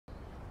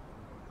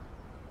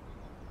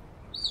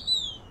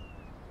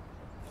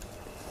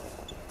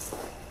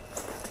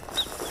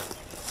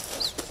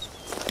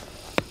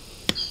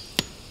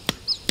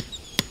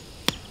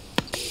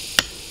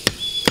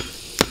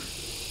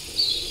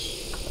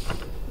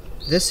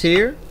This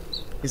here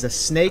is a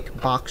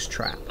snake box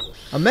trap,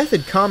 a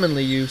method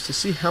commonly used to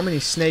see how many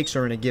snakes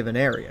are in a given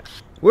area.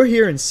 We're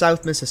here in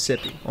South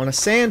Mississippi, on a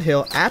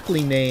sandhill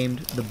aptly named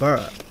the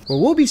Burrow, where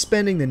we'll be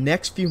spending the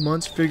next few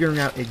months figuring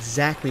out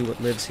exactly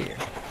what lives here.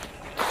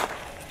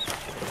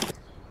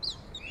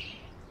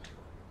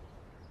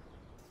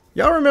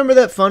 Y'all remember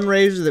that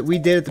fundraiser that we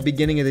did at the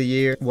beginning of the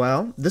year?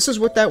 Well, this is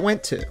what that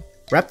went to.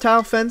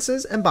 Reptile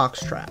fences and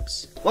box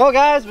traps. Well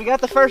guys, we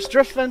got the first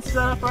drift fence set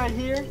up right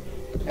here.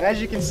 And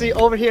as you can see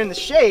over here in the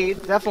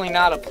shade, definitely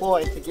not a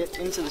ploy to get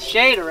into the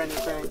shade or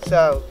anything.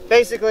 So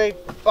basically,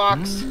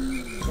 box,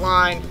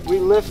 line, we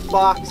lift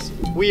box,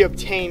 we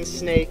obtain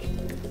snake.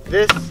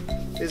 This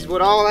is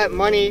what all that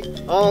money,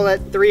 all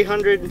that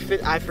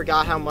 350, I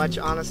forgot how much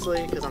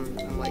honestly, because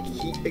I'm like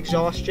heat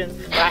exhaustion.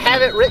 But I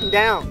have it written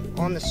down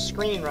on the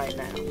screen right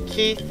now.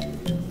 Keith,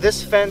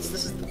 this fence,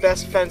 this is the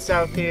best fence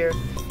out here.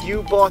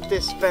 You bought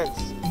this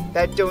fence.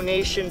 That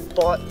donation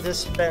bought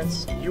this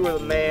fence. You are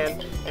the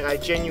man, and I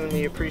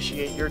genuinely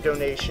appreciate your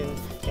donation.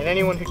 And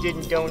anyone who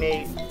didn't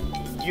donate,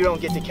 you don't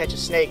get to catch a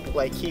snake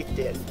like Keith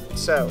did.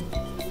 So,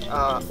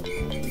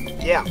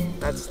 yeah,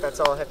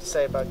 that's all I have to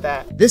say about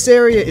that. This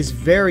area is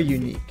very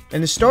unique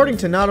and is starting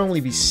to not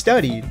only be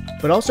studied,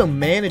 but also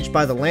managed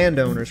by the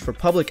landowners for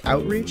public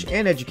outreach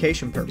and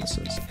education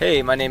purposes.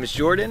 Hey, my name is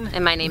Jordan.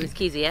 And my name is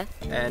Kezia.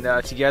 And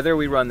together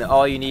we run the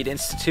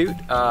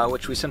AllyouneedInstitute,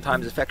 which we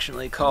sometimes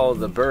affectionately call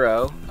the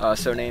Burrow,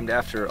 so named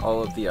after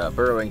all of the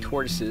burrowing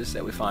tortoises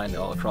that we find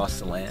all across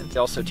the land. We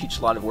also teach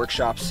a lot of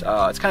workshops.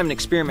 It's kind of an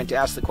experiment to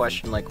ask the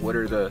question, like, what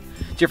are the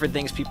different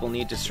things people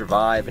need to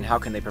survive and how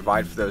can they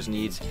provide for those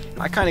needs?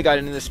 I kind of got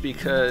into this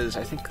because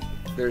I think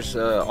there's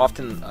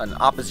often an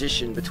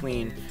opposition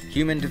between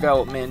human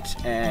development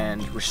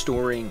and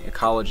restoring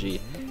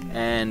ecology.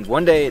 And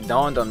one day it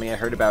dawned on me, I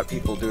heard about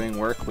people doing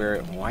work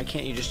where, why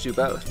can't you just do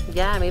both?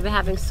 Yeah, we've been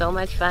having so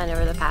much fun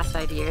over the past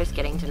 5 years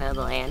getting to know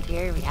the land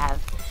here. We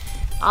have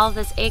all of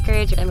this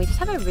acreage and we just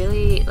have a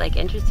really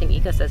interesting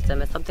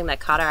ecosystem. It's something that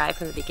caught our eye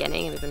from the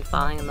beginning and we've been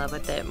falling in love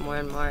with it more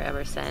and more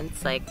ever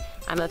since.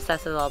 I'm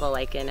obsessed with all the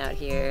lichen out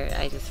here.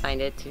 I just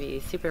find it to be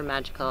super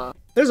magical.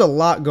 There's a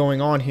lot going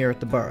on here at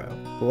the Burrow,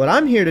 but what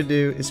I'm here to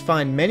do is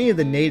find many of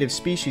the native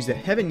species that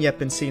haven't yet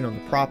been seen on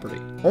the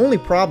property. Only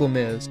problem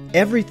is,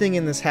 everything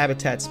in this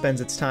habitat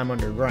spends its time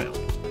underground,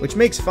 which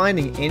makes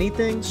finding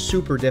anything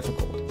super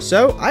difficult.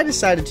 So I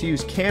decided to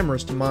use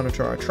cameras to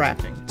monitor our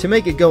trapping, to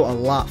make it go a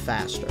lot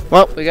faster.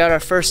 Well, we got our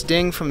first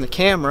ding from the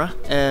camera,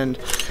 and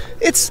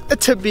it's a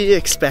to be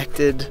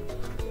expected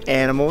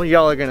animal.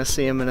 Y'all are gonna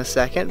see him in a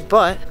second,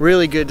 but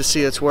really good to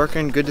see it's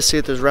working, good to see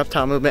that there's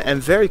reptile movement,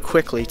 and very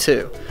quickly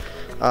too.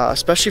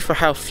 Especially for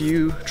how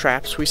few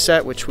traps we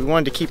set, which we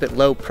wanted to keep it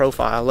low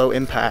profile, low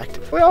impact.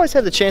 We always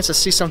had the chance to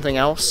see something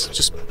else,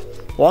 just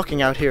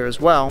walking out here as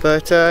well.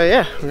 But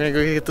yeah, we're gonna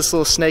go get this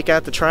little snake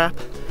out the trap.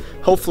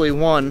 Hopefully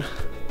one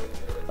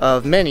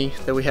of many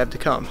that we have to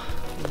come.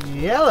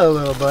 Hello,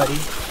 little buddy.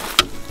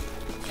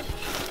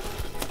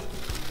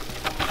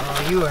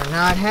 Oh, you are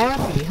not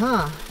happy,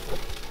 huh?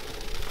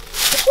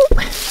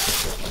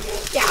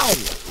 Yow!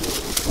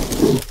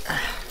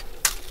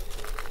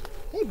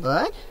 Hey,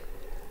 bud.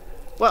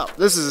 Well,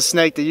 this is a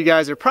snake that you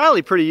guys are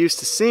probably pretty used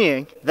to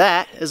seeing.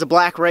 That is a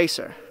black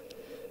racer.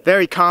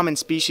 Very common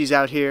species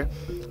out here.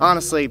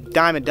 Honestly,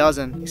 dime a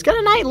dozen. He's got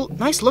a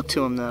nice look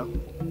to him though.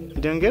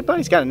 You doing good, buddy?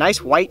 He's got a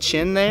nice white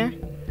chin there.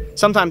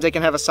 Sometimes they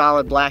can have a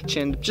solid black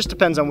chin. It just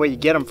depends on where you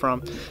get them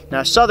from.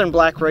 Now, southern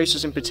black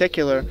racers in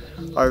particular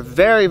are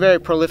very, very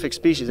prolific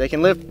species. They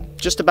can live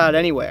just about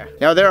anywhere.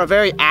 Now, they're a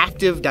very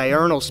active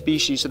diurnal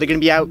species, so they're gonna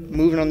be out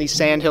moving on these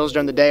sandhills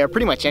during the day or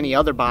pretty much any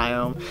other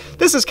biome.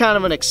 This is kind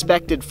of an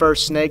expected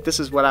first snake. This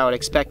is what I would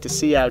expect to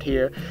see out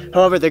here.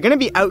 However, they're gonna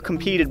be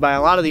outcompeted by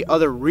a lot of the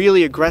other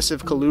really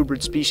aggressive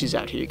colubrid species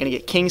out here. You're gonna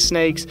get king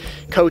snakes,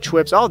 coach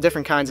whips, all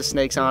different kinds of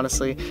snakes,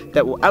 honestly,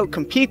 that will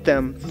outcompete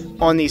them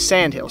on these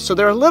sandhills. So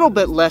they're a little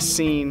bit less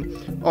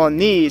seen on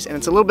these, and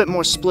it's a little bit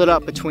more split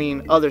up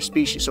between other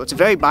species. So it's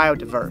very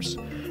biodiverse.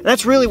 And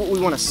that's really what we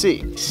want to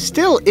see.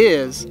 Still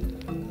is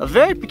a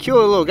very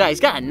peculiar little guy. He's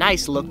got a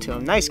nice look to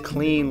him, nice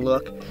clean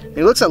look.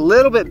 He looks a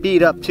little bit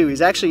beat up too. He's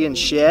actually in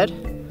shed,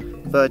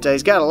 but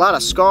he's got a lot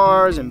of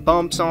scars and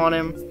bumps on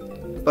him.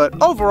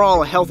 But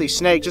overall, a healthy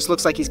snake. Just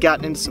looks like he's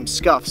gotten into some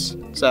scuffs.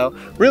 So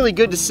really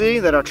good to see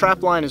that our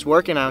trap line is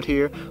working out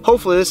here.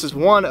 Hopefully this is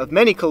one of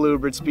many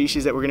colubrid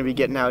species that we're going to be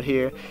getting out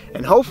here.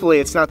 And hopefully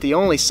it's not the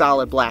only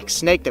solid black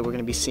snake that we're going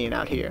to be seeing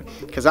out here.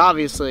 Because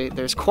obviously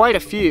there's quite a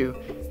few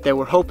that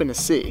we're hoping to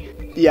see.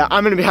 Yeah,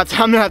 I'm gonna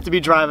have to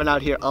be driving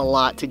out here a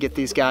lot to get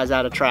these guys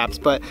out of traps,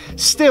 but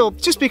still,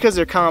 just because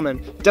they're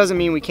common doesn't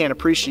mean we can't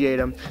appreciate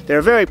them. They're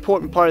a very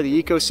important part of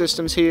the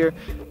ecosystems here,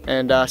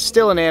 and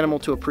still an animal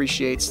to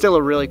appreciate, still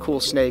a really cool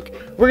snake.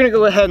 We're gonna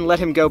go ahead and let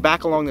him go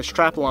back along this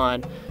trap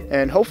line,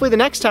 and hopefully the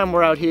next time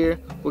we're out here,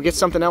 we'll get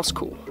something else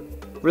cool.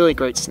 Really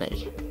great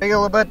snake. Hey,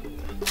 little bud.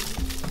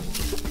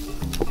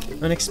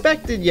 An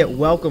expected yet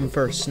welcome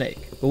first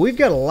snake, but we've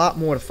got a lot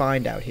more to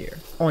find out here.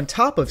 On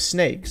top of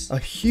snakes, a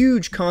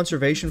huge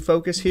conservation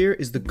focus here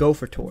is the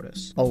gopher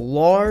tortoise, a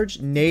large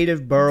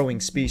native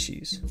burrowing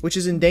species, which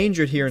is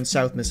endangered here in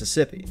South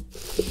Mississippi.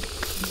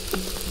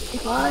 Hey,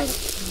 bud.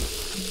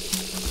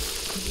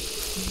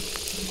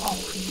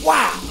 Oh,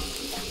 wow.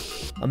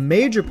 A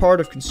major part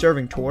of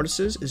conserving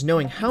tortoises is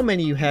knowing how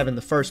many you have in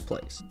the first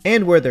place,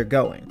 and where they're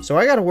going. So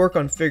I gotta work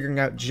on figuring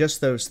out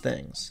just those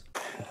things.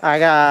 I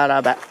got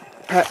a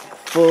backpack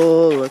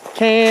full of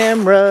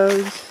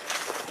cameras,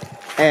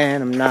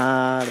 and I'm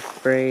not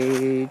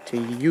afraid to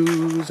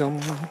use them.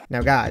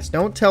 Now guys,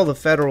 don't tell the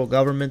federal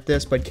government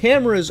this, but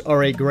cameras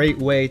are a great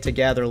way to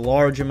gather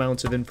large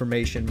amounts of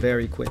information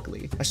very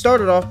quickly. I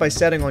started off by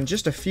setting on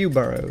just a few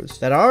burrows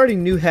that I already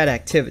knew had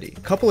activity.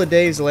 A couple of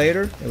days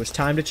later, it was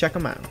time to check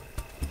them out.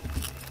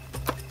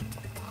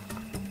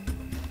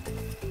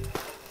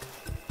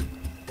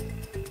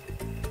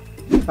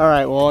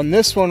 Alright, well on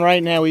this one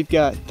right now we've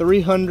got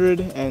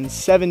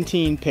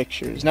 317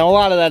 pictures. Now a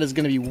lot of that is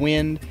going to be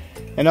wind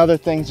and other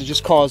things that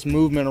just cause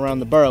movement around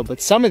the burrow,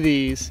 but some of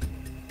these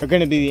are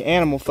going to be the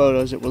animal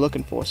photos that we're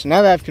looking for. So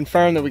now that I've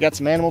confirmed that we got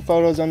some animal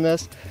photos on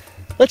this,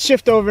 let's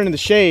shift over into the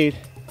shade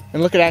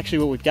and look at actually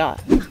what we've got.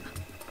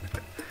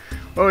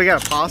 Well, we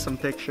got a possum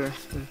picture.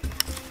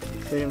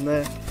 See him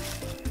there?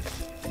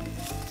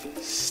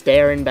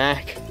 Staring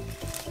back.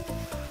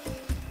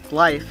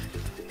 Life.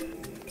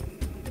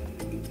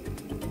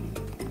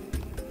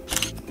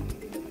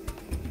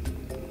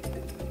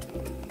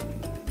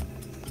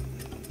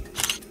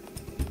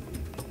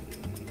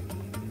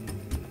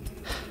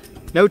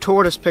 No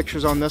tortoise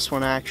pictures on this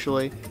one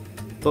actually,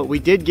 but we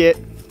did get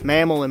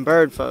mammal and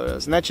bird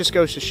photos, and that just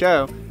goes to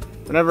show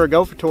whenever a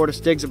gopher tortoise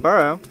digs a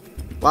burrow,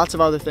 lots of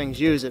other things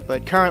use it,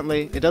 but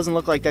currently it doesn't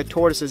look like that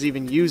tortoise is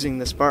even using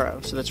this burrow,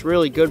 so that's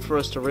really good for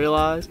us to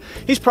realize.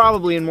 He's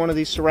probably in one of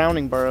these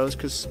surrounding burrows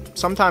because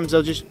sometimes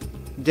they'll just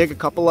dig a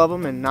couple of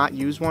them and not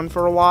use one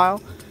for a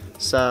while,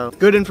 so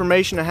good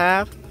information to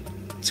have.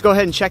 Let's go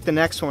ahead and check the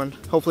next one.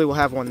 Hopefully we'll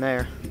have one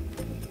there.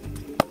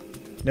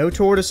 No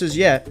tortoises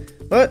yet,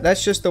 but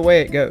that's just the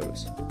way it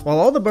goes. While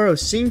all the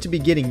burrows seem to be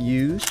getting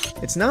used,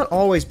 it's not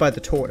always by the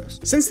tortoise,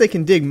 since they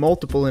can dig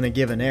multiple in a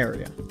given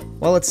area.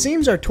 While it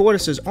seems our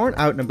tortoises aren't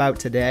out and about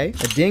today,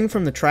 a ding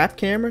from the trap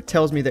camera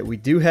tells me that we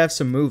do have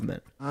some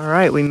movement.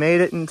 Alright, we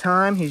made it in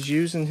time. He's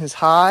using his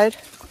hide.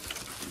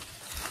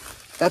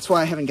 That's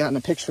why I haven't gotten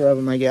a picture of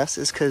him, I guess,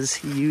 is because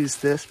he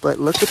used this, but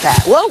look at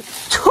that.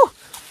 Whoa!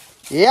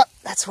 Yep,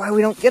 that's why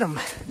we don't get them.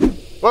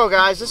 Well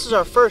guys, this is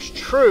our first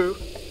true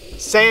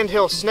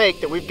sandhill snake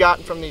that we've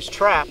gotten from these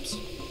traps.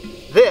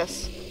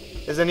 This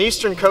is an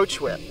eastern coach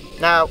whip.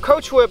 Now,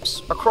 coach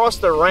whips across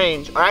their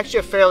range are actually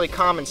a fairly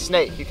common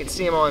snake. You can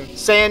see them on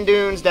sand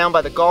dunes down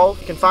by the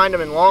Gulf. You can find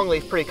them in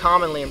longleaf pretty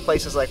commonly in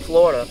places like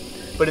Florida.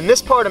 But in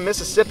this part of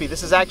Mississippi,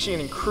 this is actually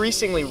an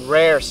increasingly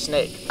rare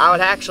snake. I would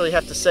actually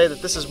have to say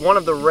that this is one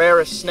of the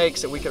rarest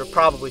snakes that we could have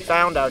probably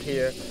found out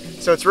here.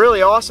 So it's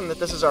really awesome that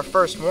this is our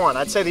first one.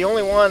 I'd say the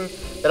only one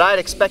that I'd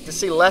expect to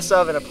see less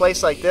of in a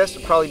place like this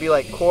would probably be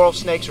like coral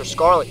snakes or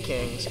scarlet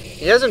kings.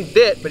 He hasn't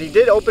bit, but he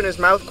did open his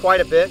mouth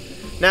quite a bit.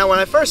 Now, when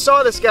I first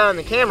saw this guy on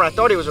the camera, I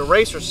thought he was a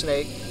racer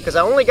snake because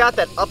I only got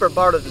that upper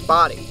part of his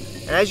body.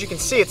 And as you can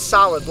see, it's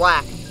solid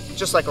black,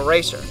 just like a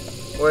racer.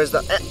 Whereas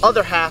the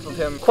other half of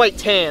him, quite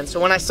tan.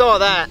 So when I saw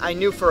that, I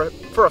knew for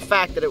a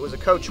fact that it was a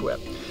coach whip.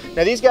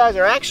 Now, these guys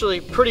are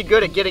actually pretty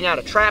good at getting out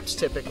of traps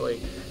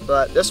typically,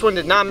 but this one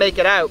did not make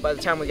it out by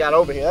the time we got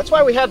over here. That's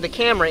why we have the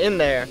camera in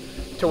there,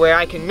 to where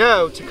I can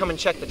know to come and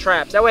check the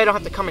traps. That way I don't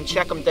have to come and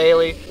check them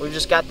daily. We've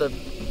just got the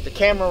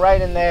camera right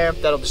in there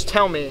that'll just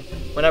tell me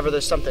whenever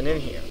there's something in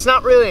here. It's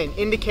not really an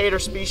indicator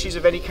species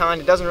of any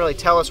kind. It doesn't really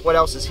tell us what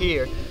else is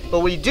here.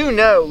 But we do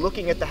know,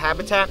 looking at the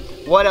habitat,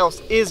 what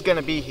else is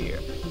gonna be here.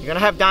 You're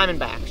gonna have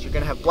diamondbacks, you're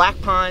gonna have black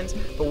pines,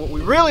 but what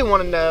we really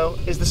wanna know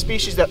is the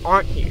species that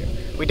aren't here.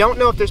 We don't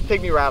know if there's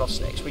pygmy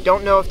rattlesnakes. We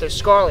don't know if there's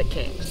scarlet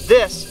kings.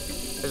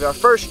 This is our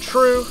first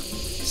true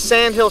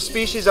sandhill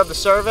species of the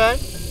survey.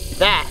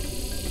 That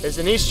is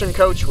an eastern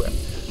coach whip.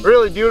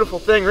 Really beautiful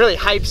thing, really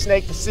hype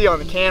snake to see on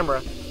the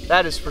camera,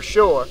 that is for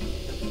sure.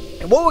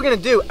 And what we're gonna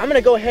do, I'm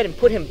gonna go ahead and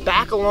put him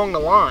back along the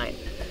line.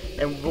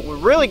 And what we're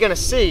really gonna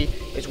see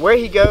is where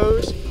he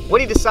goes,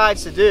 what he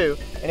decides to do,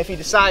 and if he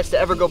decides to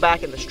ever go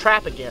back in this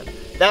trap again.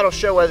 That'll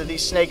show whether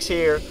these snakes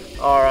here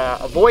are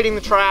avoiding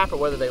the trap or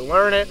whether they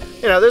learn it.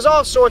 You know, there's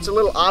all sorts of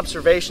little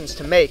observations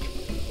to make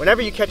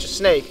whenever you catch a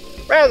snake,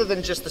 rather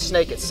than just the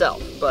snake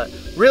itself. But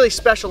really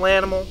special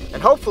animal,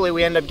 and hopefully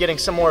we end up getting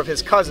some more of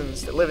his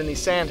cousins that live in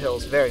these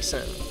sandhills very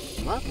soon.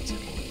 Well, it's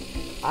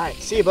okay. All right,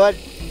 see you, bud.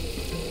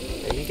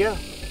 There you go.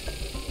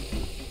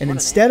 And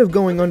instead of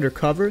going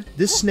undercover,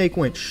 this snake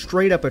went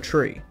straight up a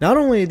tree. Not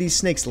only are these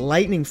snakes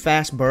lightning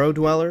fast burrow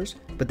dwellers,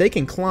 but they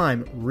can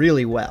climb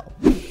really well.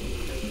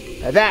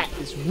 Now that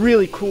is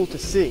really cool to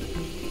see.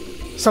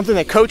 Something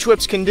that coach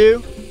whips can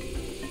do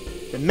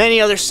that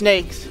many other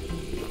snakes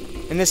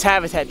in this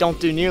habitat don't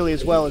do nearly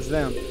as well as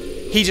them.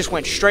 He just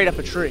went straight up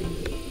a tree.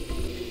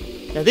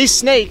 Now these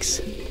snakes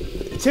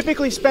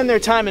typically spend their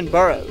time in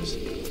burrows.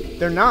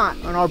 They're not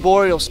an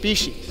arboreal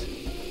species.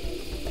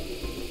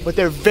 but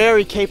they're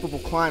very capable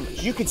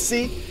climbers. You could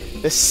see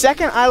the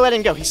second I let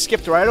him go, he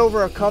skipped right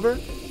over a cover,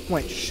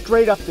 went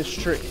straight up this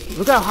tree.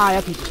 Look how high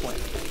up he just went.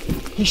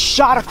 He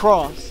shot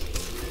across.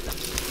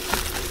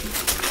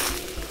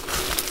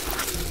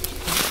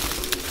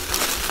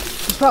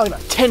 He's probably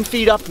about 10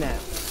 feet up now.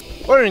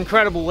 What an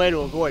incredible way to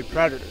avoid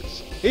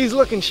predators. He's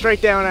looking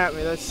straight down at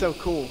me. That's so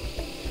cool.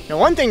 Now,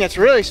 one thing that's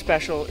really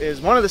special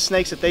is one of the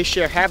snakes that they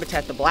share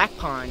habitat, the black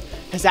pine,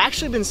 has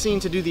actually been seen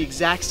to do the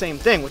exact same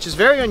thing, which is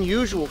very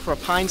unusual for a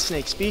pine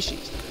snake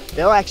species.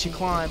 They'll actually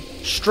climb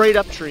straight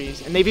up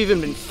trees, and they've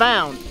even been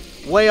found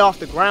way off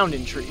the ground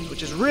in trees,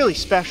 which is really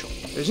special.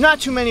 There's not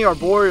too many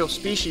arboreal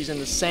species in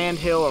the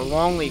sandhill or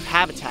longleaf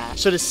habitat,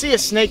 so to see a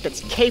snake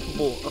that's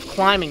capable of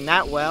climbing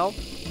that well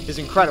is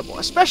incredible,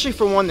 especially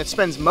for one that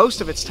spends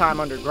most of its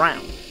time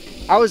underground.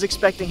 I was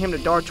expecting him to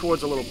dart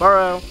towards a little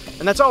burrow,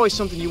 and that's always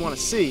something you want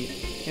to see,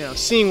 you know,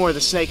 seeing where the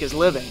snake is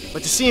living.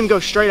 But to see him go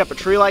straight up a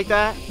tree like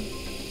that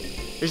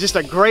is just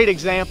a great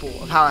example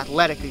of how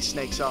athletic these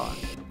snakes are.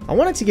 I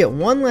wanted to get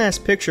one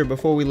last picture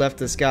before we left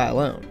this guy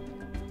alone.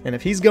 And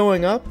if he's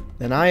going up,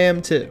 then I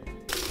am too.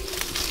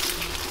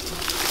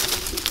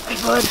 Hey,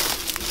 bud.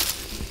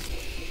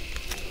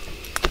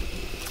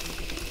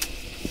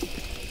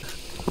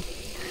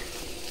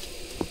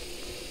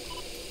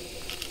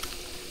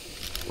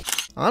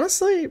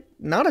 Honestly,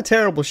 not a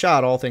terrible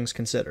shot, all things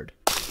considered.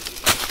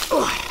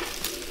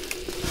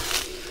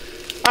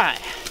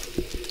 Alright,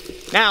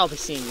 now I'll be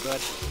seeing you,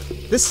 bud.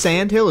 This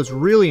sandhill is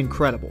really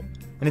incredible,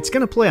 and it's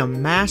going to play a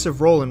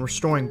massive role in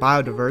restoring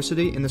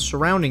biodiversity in the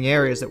surrounding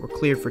areas that were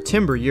cleared for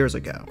timber years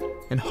ago.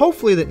 And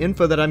hopefully the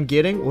info that I'm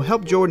getting will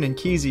help Jordan and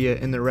Kezia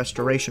in their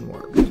restoration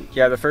work.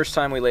 Yeah, the first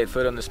time we laid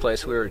foot on this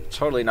place, we were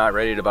totally not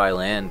ready to buy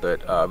land,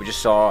 but we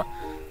just saw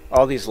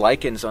all these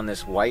lichens on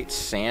this white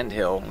sand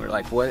hill. We were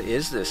like, what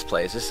is this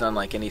place? This is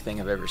unlike anything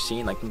I've ever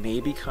seen. Like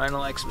maybe kind of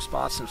like some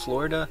spots in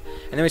Florida.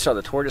 And then we saw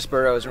the tortoise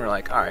burrows and we're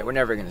like, all right, we're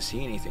never going to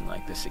see anything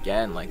like this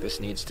again. Like this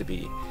needs to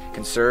be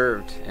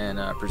conserved and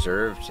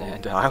preserved.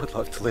 And I would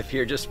love to live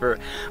here just for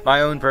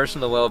my own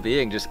personal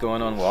well-being, just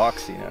going on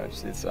walks, you know,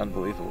 it's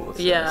unbelievable.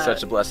 It's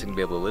such a blessing to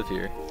be able to live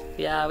here.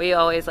 Yeah, we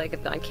always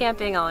have gone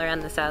camping all around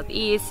the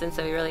southeast, and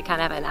so we really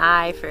kind of have an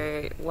eye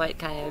for what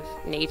kind of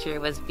nature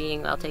was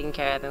being well taken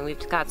care of, and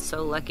we've got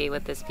so lucky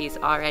with this piece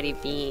already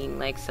being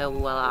like so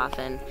well off,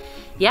 and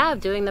yeah,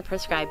 doing the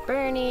prescribed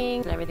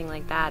burning and everything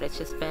like that. It's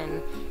just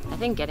been, I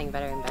think, getting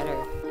better and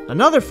better.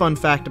 Another fun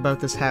fact about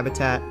this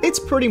habitat, it's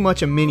pretty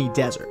much a mini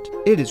desert.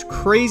 It is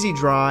crazy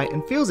dry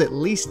and feels at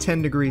least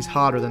 10 degrees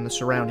hotter than the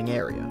surrounding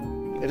area.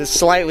 It is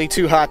slightly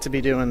too hot to be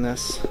doing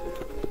this.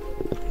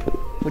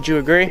 Would you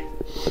agree?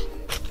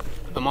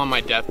 I'm on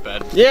my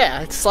deathbed.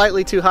 Yeah, it's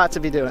slightly too hot to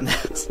be doing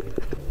this.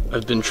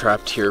 I've been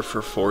trapped here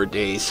for 4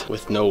 days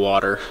with no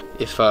water.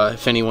 If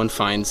anyone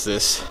finds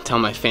this, tell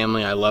my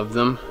family I love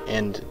them,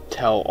 and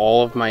tell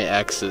all of my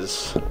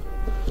exes.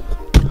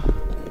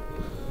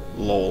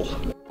 Lol.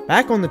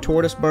 Back on the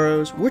tortoise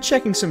burrows, we're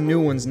checking some new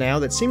ones now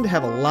that seem to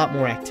have a lot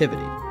more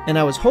activity. And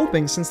I was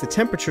hoping, since the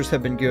temperatures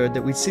have been good,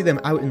 that we'd see them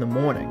out in the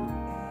morning.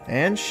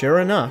 And sure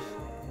enough.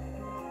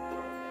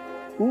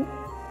 Ooh.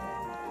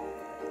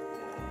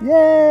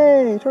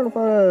 Yay! Turtle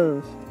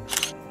photos!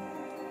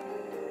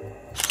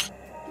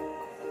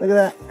 Look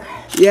at that.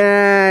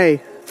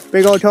 Yay!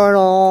 Big old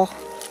turtle!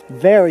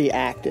 Very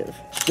active.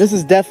 This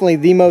is definitely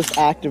the most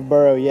active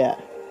burrow yet.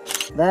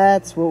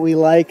 That's what we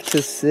like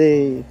to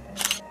see.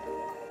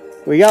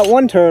 We got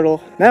one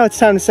turtle. Now it's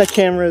time to set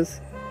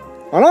cameras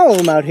on all of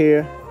them out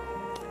here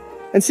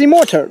and see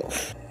more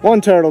turtles.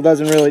 One turtle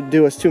doesn't really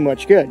do us too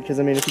much good, because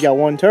I mean, if you got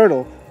one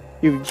turtle,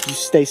 you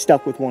stay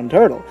stuck with one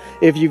turtle.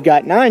 If you've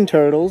got 9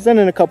 turtles, then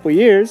in a couple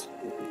years,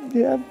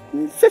 you have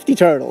 50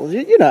 turtles.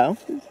 You know,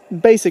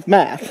 basic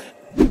math.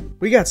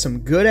 We got some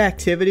good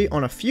activity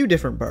on a few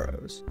different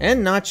burrows,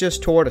 and not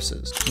just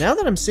tortoises. Now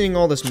that I'm seeing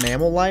all this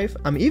mammal life,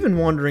 I'm even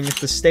wondering if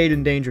the state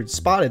endangered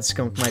spotted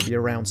skunk might be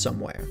around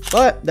somewhere.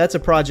 But that's a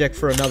project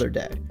for another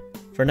day.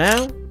 For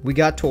now, we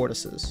got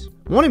tortoises.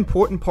 One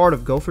important part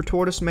of gopher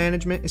tortoise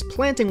management is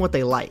planting what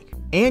they like,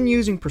 and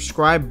using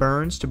prescribed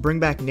burns to bring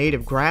back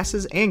native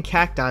grasses and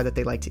cacti that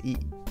they like to eat.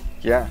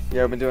 Yeah,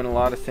 I've been doing a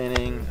lot of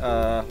thinning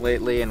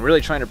lately and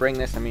really trying to bring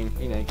this, I mean,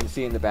 you know, you can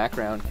see in the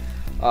background,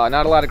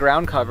 not a lot of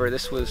ground cover.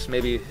 This was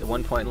maybe at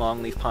one point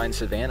longleaf pine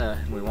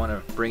savanna, and we want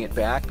to bring it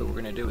back, but we're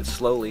going to do it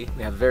slowly.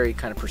 We have very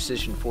kind of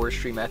precision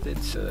forestry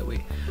methods so that we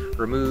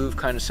remove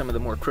kind of some of the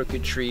more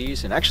crooked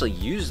trees and actually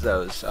use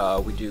those.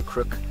 We do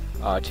crook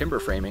timber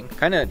framing,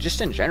 kind of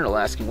just in general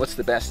asking what's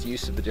the best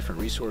use of the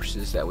different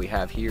resources that we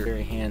have here.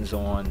 Very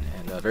hands-on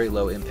and very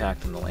low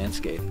impact on the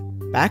landscape.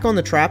 Back on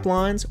the trap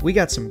lines, we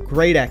got some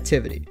great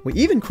activity. We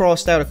even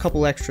crossed out a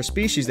couple extra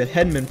species that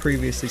hadn't been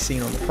previously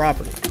seen on the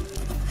property.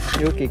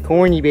 Look at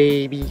Corny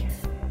baby.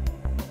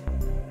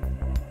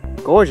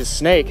 Gorgeous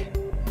snake.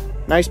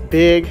 Nice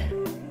big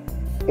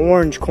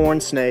orange corn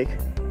snake.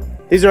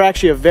 These are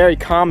actually a very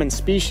common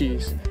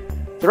species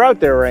throughout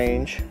their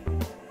range,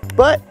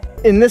 but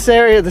in this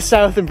area of the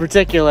South in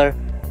particular,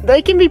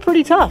 they can be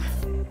pretty tough.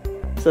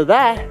 So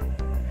that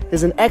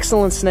is an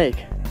excellent snake.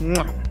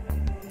 Mwah.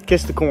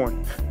 Kiss the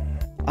corn.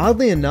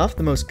 Oddly enough,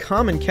 the most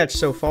common catch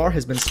so far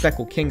has been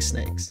speckled king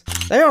snakes.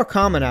 They are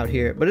common out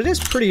here, but it is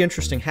pretty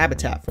interesting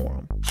habitat for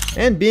them.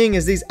 And being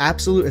as these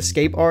absolute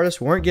escape artists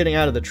weren't getting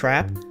out of the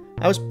trap,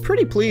 I was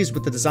pretty pleased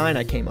with the design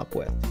I came up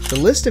with. The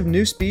list of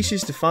new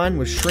species to find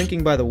was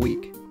shrinking by the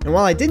week. And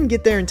while I didn't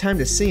get there in time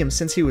to see him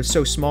since he was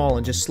so small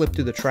and just slipped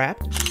through the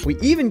trap, we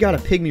even got a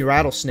pygmy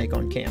rattlesnake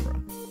on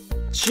camera.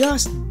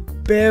 Just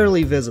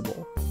barely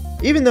visible.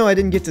 Even though I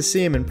didn't get to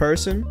see him in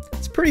person,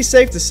 it's pretty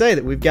safe to say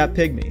that we've got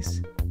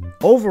pygmies.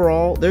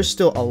 Overall, there's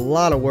still a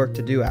lot of work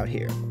to do out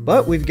here,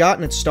 but we've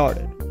gotten it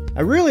started.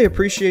 I really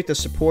appreciate the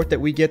support that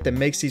we get that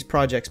makes these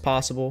projects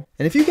possible,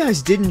 and if you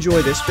guys did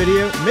enjoy this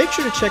video, make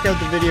sure to check out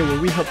the video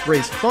where we helped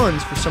raise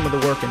funds for some of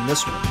the work in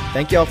this one.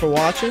 Thank y'all for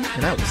watching,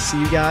 and I will see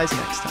you guys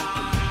next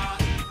time.